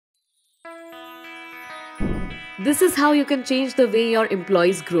This is how you can change the way your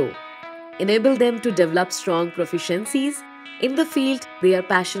employees grow. Enable them to develop strong proficiencies in the field they are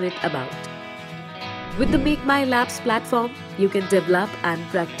passionate about. With the MakeMyLabs platform, you can develop and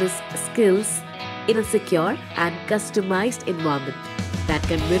practice skills in a secure and customized environment that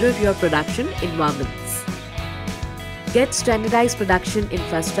can mirror your production environments. Get standardized production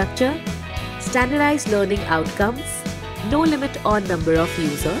infrastructure, standardized learning outcomes, no limit on number of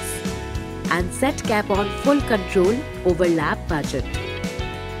users, and set cap on full control over lab budget.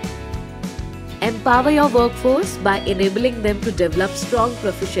 Empower your workforce by enabling them to develop strong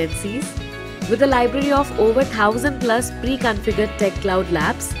proficiencies with a library of over 1,000 plus pre-configured tech cloud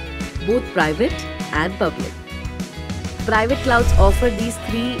labs, both private and public. Private clouds offer these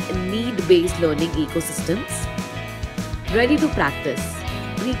three need-based learning ecosystems. Ready to practice.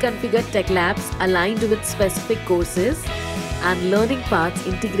 Pre-configured tech labs aligned with specific courses and learning paths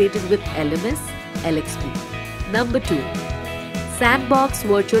integrated with LMS, LXP. Number 2. Sandbox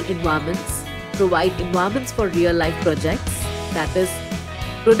virtual environments provide environments for real-life projects, that is,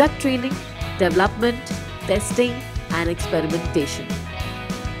 product training, development, testing, and experimentation.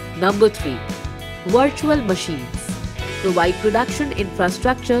 Number 3. Virtual machines provide production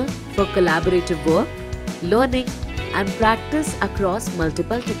infrastructure for collaborative work, learning, and practice across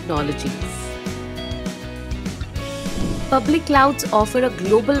multiple technologies. Public clouds offer a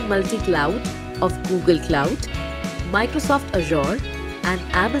global multi-cloud of Google Cloud, Microsoft Azure, and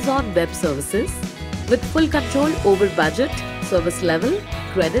Amazon Web Services with full control over budget, service level,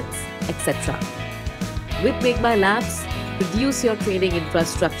 credits, etc. With MakeMyLabs, reduce your training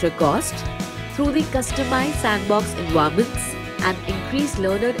infrastructure cost through the customized sandbox environments and increase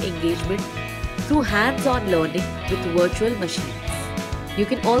learner engagement through hands-on learning with virtual machines. You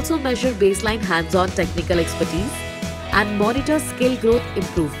can also measure baseline hands-on technical expertise and monitor skill growth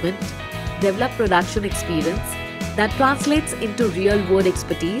improvement, develop production experience that translates into real-world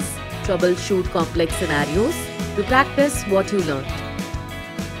expertise, troubleshoot complex scenarios to practice what you learned.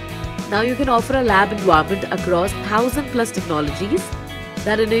 Now you can offer a lab environment across 1,000 plus technologies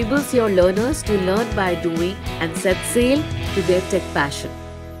that enables your learners to learn by doing and set sail to their tech passion.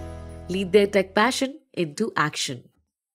 Lead their tech passion into action.